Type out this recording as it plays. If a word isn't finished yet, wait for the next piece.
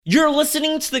You're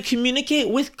listening to the Communicate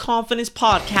with Confidence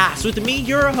podcast with me,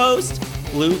 your host,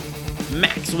 Luke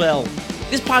Maxwell.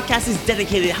 This podcast is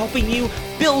dedicated to helping you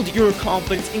build your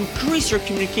confidence, increase your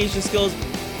communication skills,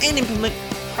 and implement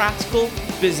practical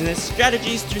business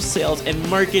strategies through sales and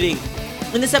marketing.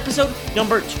 In this episode,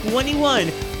 number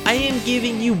 21, I am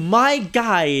giving you my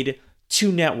guide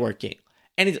to networking.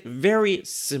 And it's very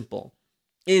simple.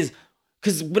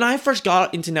 Because when I first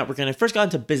got into networking, I first got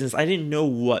into business, I didn't know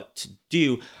what to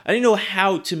do. I didn't know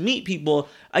how to meet people.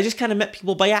 I just kind of met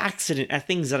people by accident at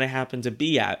things that I happened to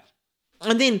be at.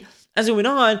 And then as I went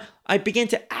on, I began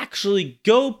to actually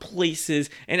go places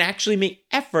and actually make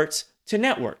efforts to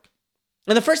network.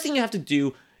 And the first thing you have to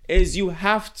do is you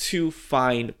have to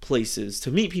find places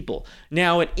to meet people.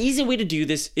 Now, an easy way to do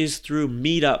this is through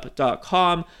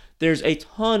meetup.com. There's a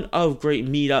ton of great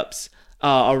meetups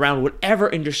around whatever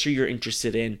industry you're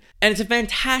interested in. And it's a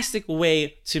fantastic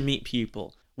way to meet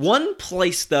people. One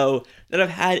place, though, that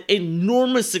I've had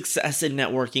enormous success in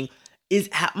networking is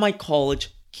at my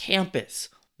college campus.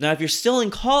 Now, if you're still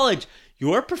in college,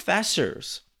 your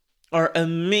professors are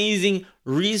amazing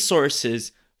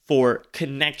resources for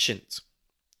connections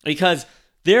because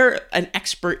they're an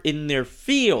expert in their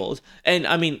field. And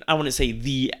I mean, I wouldn't say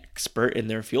the expert in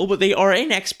their field, but they are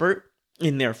an expert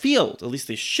in their field. At least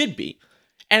they should be.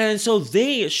 And so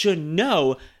they should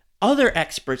know other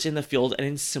experts in the field and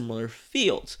in similar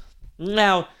fields.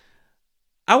 Now,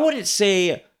 I wouldn't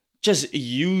say just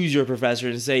use your professor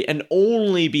and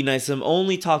only be nice to them,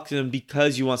 only talk to them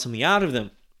because you want something out of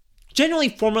them. Generally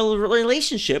form a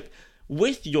relationship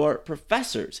with your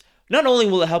professors. Not only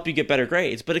will it help you get better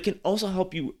grades, but it can also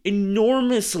help you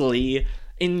enormously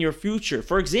in your future.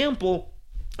 For example,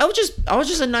 I was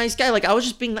just a nice guy. I was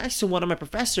just being nice to one of my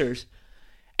professors.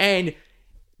 And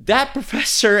that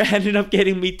professor ended up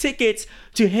getting me tickets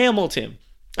to Hamilton.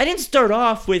 I didn't start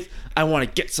off with, I want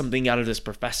to get something out of this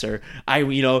professor. I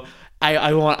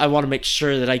want to make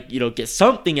sure that I, get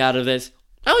something out of this.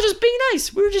 I was just being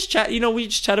nice. We were just we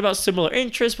just chat about similar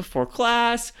interests before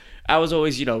class. I was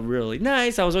always, really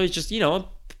nice. I was always just,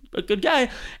 a good guy.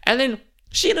 And then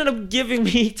she ended up giving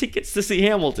me tickets to see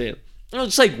Hamilton. And I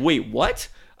was just like, wait, what?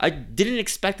 I didn't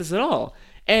expect this at all.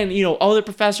 And, other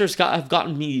professors have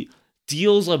gotten me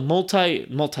deals of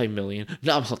multi-million,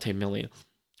 not multi-million,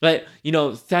 but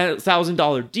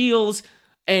 $1,000 deals,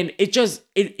 and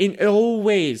it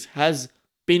always has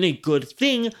been a good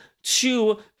thing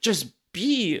to just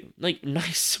be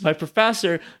nice to my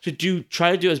professor, to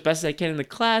try to do as best as I can in the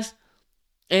class,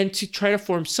 and to try to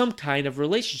form some kind of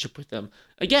relationship with them.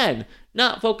 Again,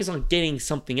 not focus on getting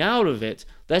something out of it.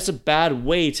 That's a bad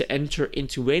way to enter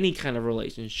into any kind of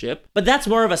relationship, but that's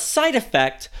more of a side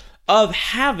effect of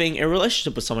having a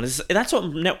relationship with someone. That's what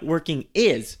networking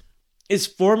is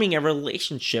forming a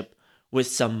relationship with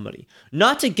somebody.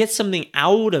 Not to get something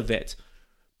out of it,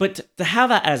 but to have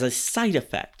that as a side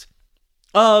effect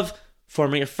of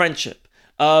forming a friendship,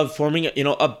 of forming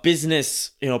a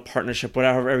business, partnership,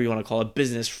 whatever you want to call it,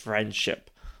 business friendship.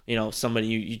 Somebody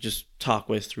you just talk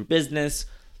with through business,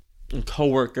 a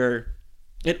coworker.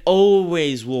 It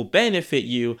always will benefit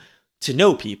you to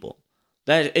know people.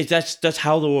 That's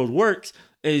how the world works.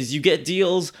 Is you get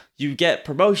deals, you get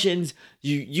promotions,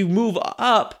 you move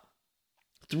up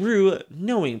through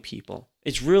knowing people.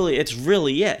 It's really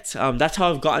it. That's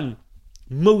how I've gotten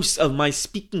most of my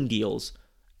speaking deals.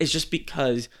 It's just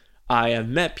because I have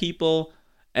met people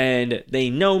and they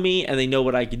know me and they know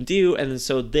what I can do, and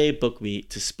so they book me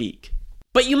to speak.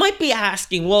 But you might be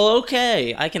asking, well,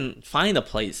 okay, I can find the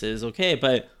places, okay,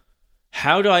 but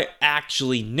how do I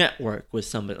actually network with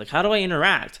somebody? How do I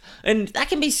interact? And that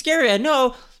can be scary. I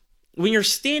know when you're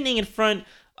standing in front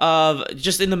of,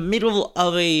 just in the middle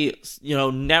of a,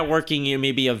 networking,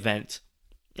 maybe event,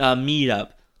 meetup,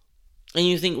 and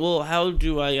you think, well, how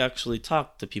do I actually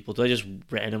talk to people? Do I just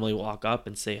randomly walk up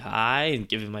and say hi and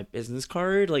give them my business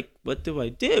card? What do I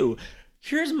do?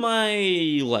 Here's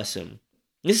my lesson.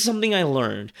 This is something I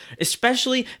learned,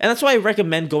 especially, and that's why I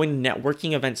recommend going to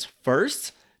networking events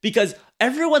first. Because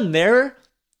everyone there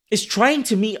is trying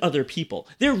to meet other people.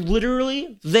 They're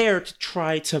literally there to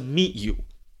try to meet you.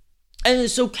 And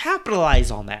so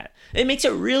capitalize on that. It makes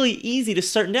it really easy to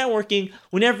start networking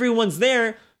when everyone's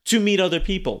there to meet other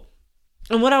people.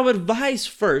 And what I would advise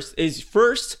first is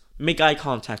make eye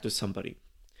contact with somebody.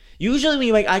 Usually when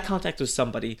you make eye contact with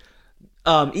somebody,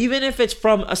 even if it's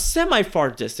from a semi-far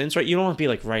distance, right? You don't want to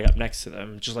be right up next to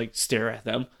them, just stare at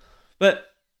them. But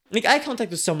make eye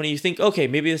contact with somebody, you think, okay,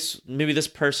 maybe this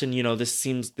person, they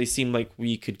seem like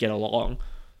we could get along.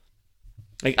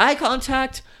 Eye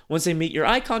contact, once they meet your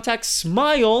eye contact,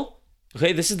 smile.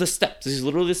 Okay, this is the step. This is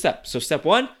literally the step. So step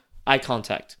 1, eye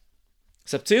contact.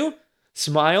 Step 2,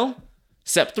 smile.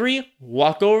 Step 3,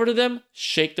 walk over to them,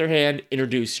 shake their hand,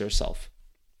 introduce yourself.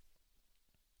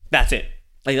 That's it.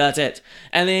 That's it.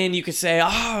 And then you could say,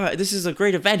 this is a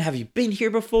great event. Have you been here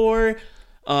before?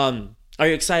 Are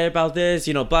you excited about this?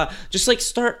 But just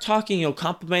start talking,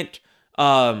 compliment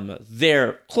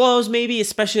their clothes maybe,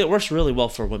 especially it works really well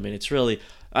for women. It's really,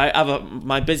 I have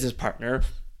my business partner.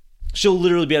 She'll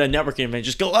literally be at a networking event,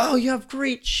 just go, oh, you have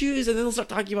great shoes. And then they'll start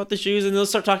talking about the shoes and they'll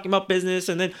start talking about business.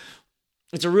 And then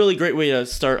it's a really great way to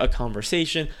start a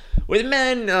conversation. With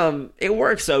men, it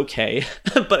works okay,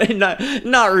 but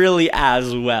not really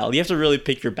as well. You have to really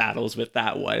pick your battles with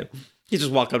that one. You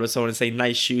just walk up to someone and say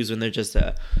nice shoes when they're just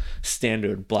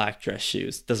standard black dress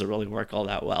shoes. Doesn't really work all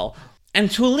that well.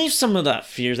 And to alleviate some of the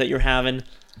fears that you're having,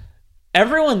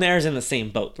 everyone there is in the same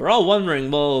boat. They're all wondering,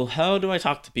 well, how do I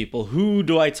talk to people? Who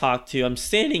do I talk to? I'm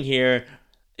standing here.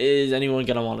 Is anyone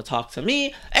going to want to talk to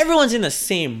me? Everyone's in the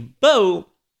same boat.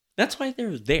 That's why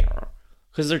they're there,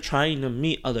 because they're trying to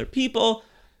meet other people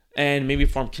and maybe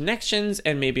form connections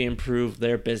and maybe improve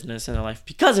their business and their life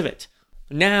because of it.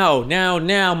 Now,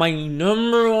 my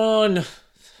number one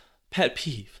pet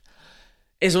peeve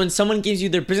is when someone gives you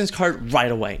their business card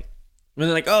right away. When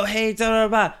they're like, oh, hey,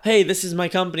 hey, this is my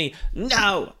company.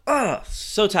 No,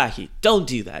 so tacky. Don't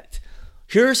do that.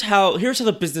 Here's how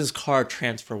the business card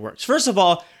transfer works. First of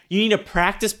all, you need to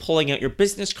practice pulling out your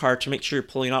business card to make sure you're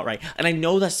pulling it out right. And I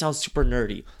know that sounds super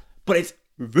nerdy, but it's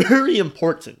very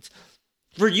important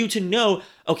for you to know,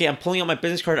 okay, I'm pulling out my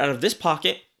business card out of this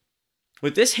pocket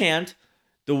with this hand.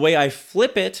 The way I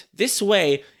flip it, this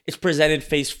way, it's presented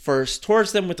face first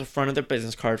towards them with the front of their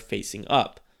business card facing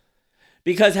up.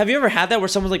 Because have you ever had that where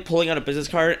someone's pulling out a business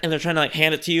card and they're trying to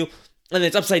hand it to you and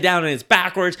it's upside down and it's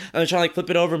backwards and they're trying to flip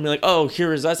it over and be like, oh,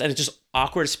 here is us. And it's just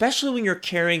awkward, especially when you're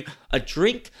carrying a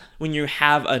drink, when you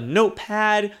have a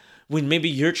notepad, when maybe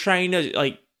you're trying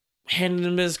to hand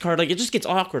them this card, it just gets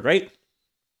awkward, right?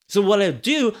 So what I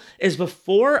do is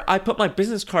before I put my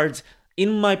business cards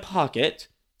in my pocket,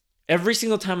 every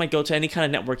single time I go to any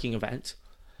kind of networking event,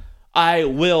 I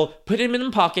will put them in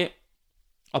the pocket.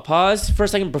 I'll pause for a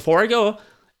second before I go,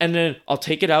 and then I'll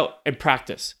take it out and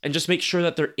practice and just make sure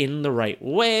that they're in the right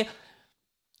way,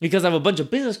 because I have a bunch of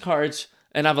business cards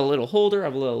and I have a little holder, I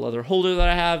have a little leather holder that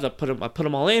I have that I put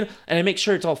them all in, and I make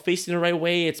sure it's all facing the right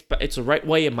way. It's the right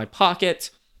way in my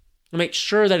pocket. I make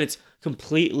sure that it's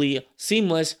completely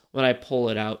seamless when I pull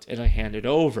it out and I hand it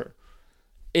over.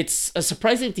 It's a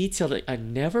surprising detail that I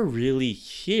never really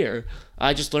hear.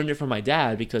 I just learned it from my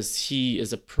dad because he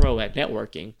is a pro at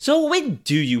networking. So when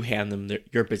do you hand them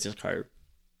your business card?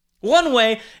 One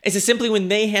way is to simply when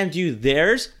they hand you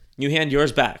theirs, you hand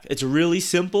yours back. It's really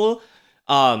simple.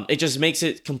 It just makes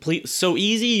it so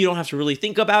easy. You don't have to really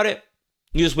think about it.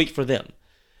 You just wait for them.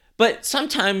 But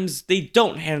sometimes they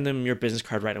don't hand them your business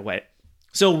card right away.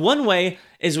 So one way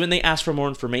is when they ask for more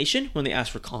information, when they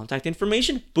ask for contact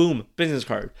information, boom, business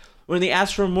card. When they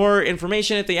ask for more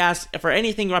information, if they ask for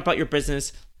anything about your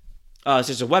business, such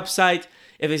as a website,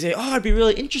 if they say, oh, I'd be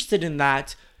really interested in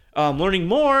that, learning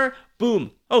more,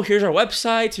 boom. Oh, here's our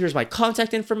website. Here's my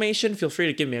contact information. Feel free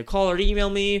to give me a call or email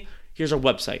me. Here's our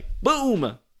website.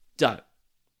 Boom, done.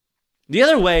 The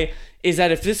other way is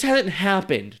that if this hasn't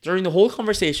happened during the whole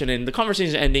conversation and the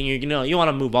conversation is ending, you want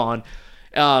to move on.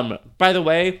 By the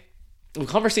way, the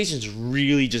conversation's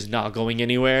really just not going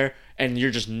anywhere and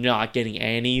you're just not getting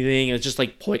anything. It's just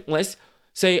pointless.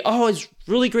 Say, oh, it's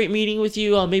really great meeting with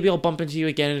you. Maybe I'll bump into you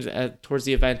again towards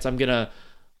the event. I'm going to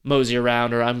mosey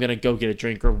around, or I'm going to go get a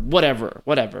drink, or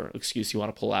whatever excuse you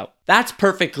want to pull out. That's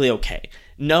perfectly okay.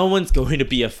 No one's going to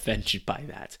be offended by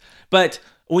that. But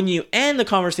when you end the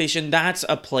conversation, that's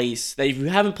a place that if you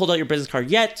haven't pulled out your business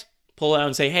card yet, pull it out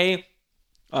and say, hey,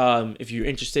 if you're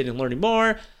interested in learning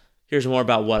more, here's more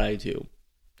about what I do.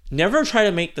 Never try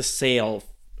to make the sale,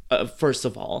 first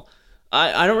of all.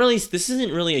 This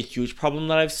isn't really a huge problem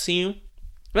that I've seen,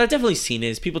 but I've definitely seen it,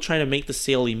 is people trying to make the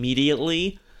sale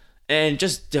immediately, and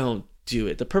just don't do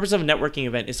it. The purpose of a networking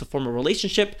event is to form a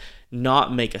relationship,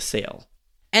 not make a sale.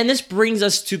 And this brings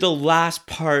us to the last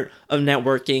part of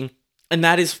networking, and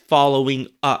that is following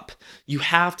up. You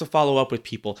have to follow up with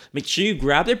people. Make sure you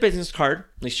grab their business card,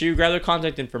 make sure you grab their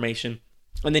contact information,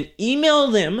 and then email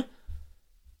them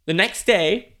the next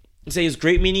day and say, it was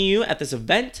great meeting you at this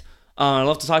event. I'd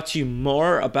love to talk to you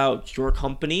more about your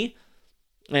company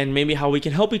and maybe how we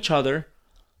can help each other.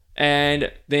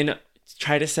 And then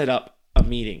try to set up a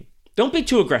meeting. Don't be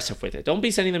too aggressive with it. Don't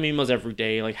be sending them emails every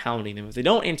day, hounding them. If they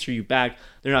don't answer you back,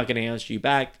 they're not going to answer you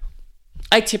back.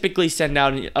 I typically send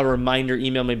out a reminder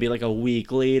email maybe a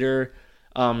week later,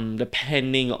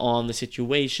 depending on the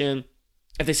situation.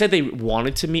 If they said they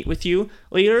wanted to meet with you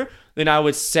later, then I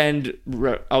would send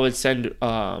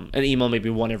an email maybe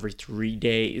one every 3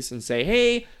 days and say,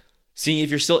 hey, seeing if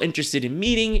you're still interested in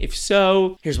meeting. If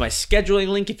so, here's my scheduling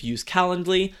link if you use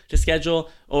Calendly to schedule,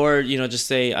 or just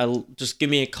say, just give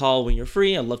me a call when you're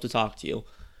free. I'd love to talk to you.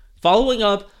 Following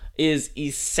up is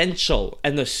essential,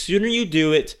 and the sooner you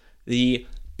do it, the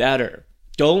better.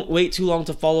 Don't wait too long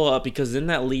to follow up, because then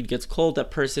that lead gets cold.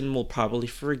 That person will probably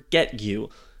forget you.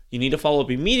 You need to follow up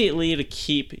immediately to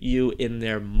keep you in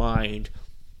their mind.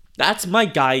 That's my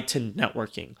guide to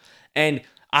networking. And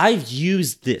I've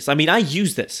used this. I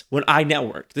use this when I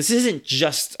network. This isn't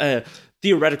just a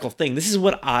theoretical thing. This is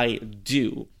what I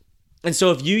do. And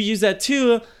so if you use that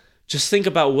too, just think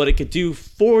about what it could do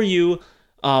for you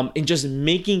in just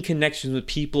making connections with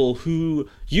people who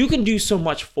you can do so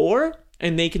much for,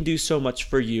 and they can do so much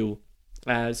for you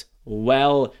as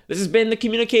well. This has been the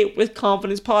Communicate with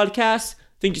Confidence podcast.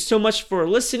 Thank you so much for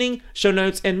listening. Show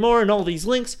notes and more, and all these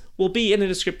links will be in the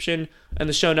description and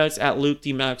the show notes at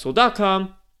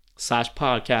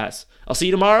lukedmaxwell.com/podcast. I'll see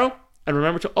you tomorrow, and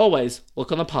remember to always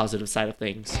look on the positive side of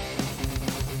things.